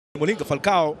Molinga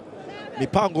Falcao,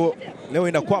 mipango leo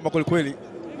inakwama kweli kweli.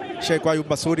 Sheikh Ayub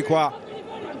Masudi kwa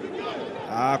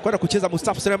kwenda kucheza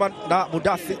Mustafa Suleiman na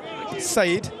Mudathi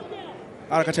Said,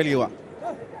 anakataliwa.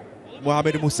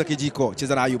 Mohamed Musa Kijiko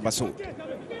cheza na Ayub Masud.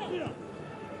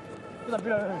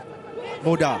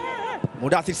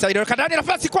 Mudathi Said anaweka ndani,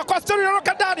 nafasi kwa Costa,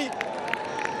 anaweka ndani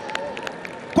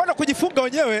kwenda kujifunga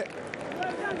wenyewe.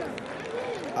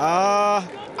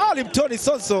 Ali Mtoni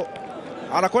Sonso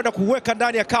anakwenda kuweka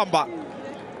ndani ya kamba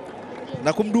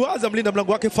na kumduaza mlinda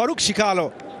mlango wake Faruk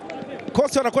Shikalo.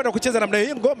 Costa anakwenda kucheza namna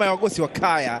hii, ngoma ya wagosi wa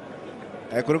kaya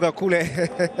kutoka kule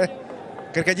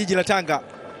katika jiji la Tanga.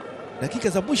 Dakika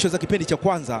za mwisho za kipindi cha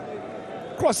kwanza,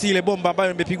 cross ile bomba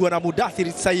ambayo imepigwa na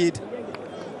Mudathir Said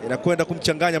inakwenda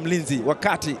kumchanganya mlinzi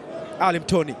wakati Ali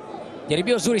Mtoni.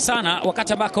 Jaribio zuri sana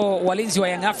wakati ambako walinzi wa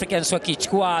Young Africans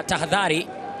wakichukua tahadhari,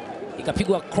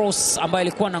 ikapigwa cross ambayo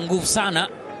ilikuwa na nguvu sana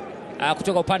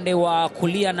kutoka upande wa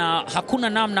kulia, na hakuna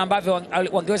namna ambavyo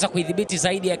wangeweza kuidhibiti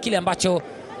zaidi ya kile ambacho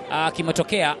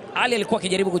kimetokea. Ali alikuwa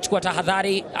akijaribu kuchukua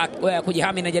tahadhari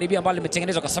kujihami na jaribio ambalo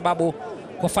limetengenezwa kwa sababu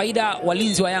kwa faida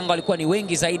walinzi wa Yanga walikuwa ni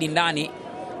wengi zaidi ndani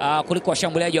kuliko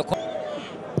washambuliaji wa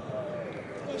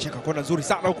cheka. Kona nzuri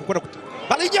sana huko, kwenda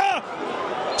Balinya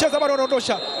cheza bado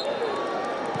anaondosha.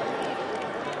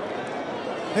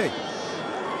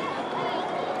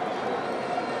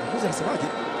 Mwamuzi anasemaje?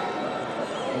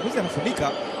 Mwamuzi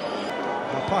anafunika.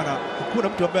 Hapana, hakuna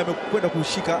mtu ambaye amekwenda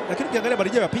kushika, lakini ukiangalia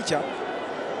marejeo ya picha,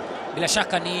 bila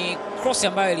shaka ni cross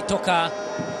ambayo ilitoka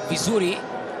vizuri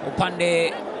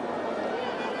upande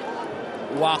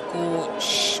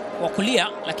wa kulia,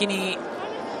 lakini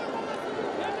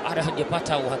hata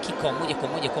hujapata uhakika wa moja kwa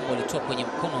moja kwamba ulitoa kwenye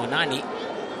mkono wa nani.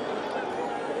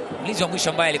 Mlinzi wa mwisho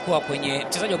ambaye alikuwa kwenye,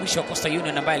 mchezaji wa mwisho wa Coastal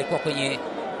Union ambaye alikuwa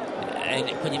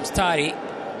kwenye mstari,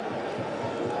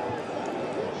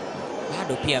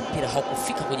 bado pia mpira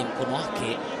haukufika kwenye mkono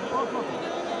wake.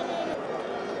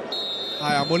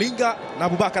 Haya, Molinga na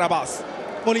Abubakar Abbas.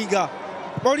 Molinga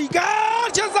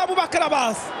cheza Abubakar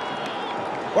Abbas,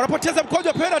 wanapoteza mkojo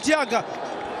wa penalty Yanga.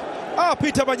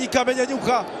 Peter Manyika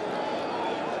amenyanyuka.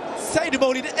 Said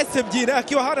Maulid SMG na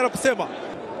akiwa hana la kusema.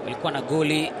 Walikuwa na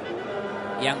goli,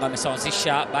 Yanga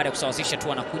wamesawazisha. Baada ya kusawazisha tu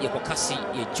wanakuja kwa kasi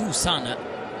ya juu sana.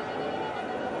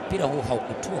 Mpira huu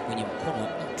haukutua kwenye mkono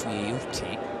mtu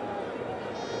yeyote.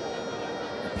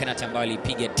 Penalty ambayo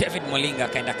alipiga David Molinga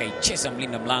akaenda kaicheza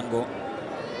mlinda mlango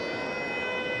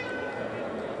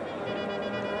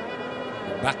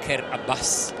Abubakar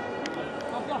Abbas.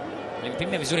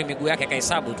 Alimpimia vizuri miguu yake,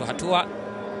 akahesabu tu hatua,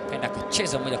 kaenda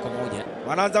kacheza moja kwa moja.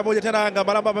 Wanaanza moja tena Yanga,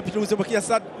 Malamba mapinduzi kwa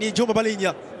kiasi ni Juma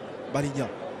Balinya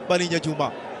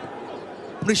Juma.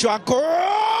 Mrisho anko.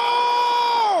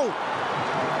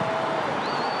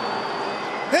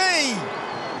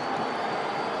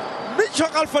 Mrisho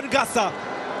Alfan Ngassa.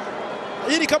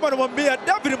 Hii ni kama anamwambia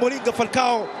David Molinga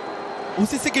Falcao,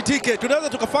 usisikitike, tunaweza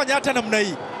tukafanya hata namna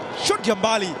hii. Shot ya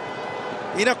mbali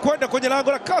inakwenda kwenye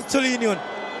lango la Coastal Union,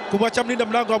 kumwacha mlinda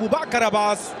mlango Abubakar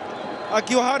Abbas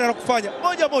akiwa hana la kufanya.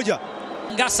 Moja.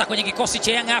 Ngassa kwenye kikosi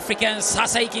cha Young Africans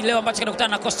hasa hiki leo ambacho kinakutana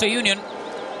na Coastal Union,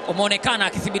 umeonekana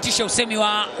akithibitisha usemi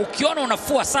wa ukiona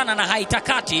unafua sana na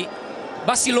haitakati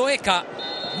basi loweka.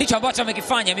 Ndicho ambacho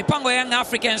amekifanya. Mipango ya Young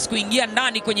Africans kuingia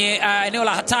ndani kwenye eneo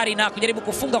la hatari na kujaribu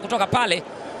kufunga kutoka pale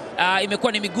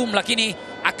imekuwa ni migumu, lakini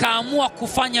akaamua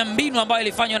kufanya mbinu ambayo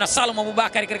ilifanywa na Salum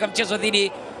Abubakar katika mchezo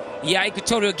dhidi ya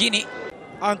Equatorial Guinea.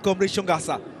 Anko Mrisho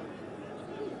Ngassa,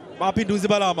 mapinduzi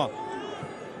Balama,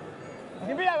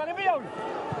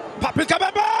 Papi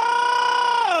Kabembe,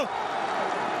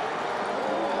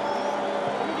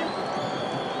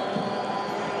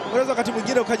 unaweza wakati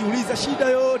mwingine ukajiuliza shida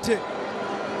yote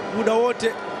muda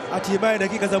wote, hatimaye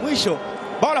dakika za mwisho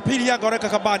bao la pili Yanga wanaweka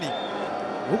kambani.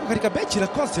 Huko katika benchi la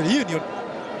Coastal Union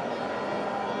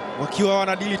wakiwa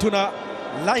wanadili tu na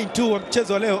line 2 wa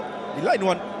mchezo wa leo, ni line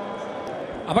 1.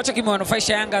 Ambacho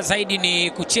kimewanufaisha Yanga zaidi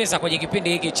ni kucheza kwenye kipindi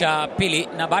hiki cha pili,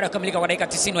 na baada ya kukamilika kwa dakika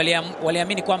 90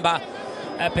 waliamini kwamba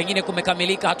pengine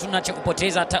kumekamilika, hatuna cha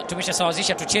kupoteza,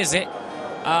 tumeshasawazisha, tucheze.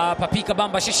 Papi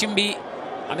Kabamba Tshishimbi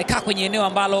amekaa kwenye eneo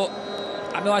ambalo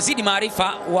amewazidi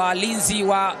maarifa walinzi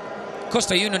wa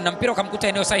Coastal Union na mpira ukamkuta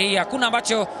eneo sahihi. Hakuna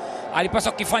ambacho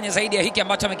alipaswa kukifanya zaidi ya hiki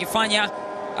ambacho amekifanya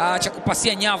cha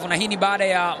kupasia nyavu, na hii ni baada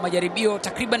ya majaribio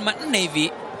takriban 4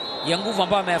 hivi ya nguvu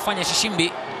ambayo ameyafanya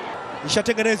Tshishimbi.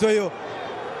 Ishatengenezwa hiyo.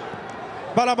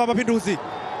 Balama mapinduzi.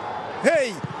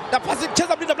 Nafasi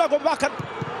cheza mlinda mlango Abubakar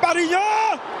Balinya.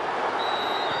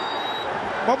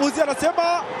 Mwamuzi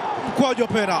anasema mkwaju wa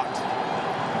penalty.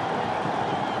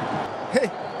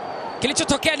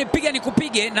 Kilichotokea ni piga ni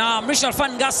kupige, na Mrisho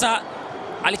Alfan Ngassa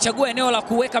alichagua eneo la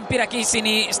kuweka mpira kihisi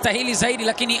ni stahili zaidi,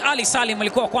 lakini Ali Salim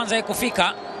alikuwa kwanza yeye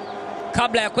kufika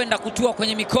kabla ya kwenda kutua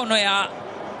kwenye mikono ya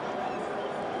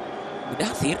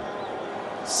Mudathir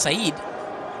Said.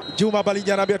 Juma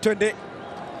Balinya anaambia twende.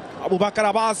 Abubakar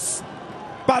Abbas.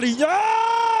 Balinya!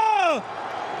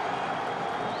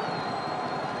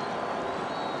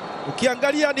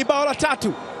 Ukiangalia ni bao la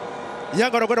 3.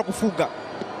 Yanga anakwenda kufunga.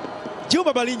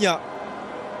 Juma Balinya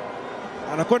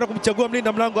anakwenda kumchagua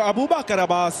mlinda mlango Abubakar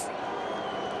Abbas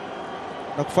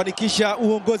na kufanikisha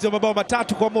uongozi wa mabao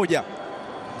 3-1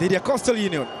 dhidi ya Coastal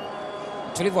Union.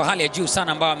 Utulivu wa hali ya juu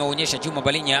sana ambao ameonyesha Juma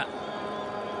Balinya,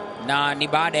 na ni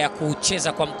baada ya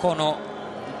kucheza kwa mkono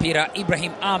mpira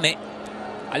Ibrahim Ame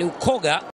aliukoga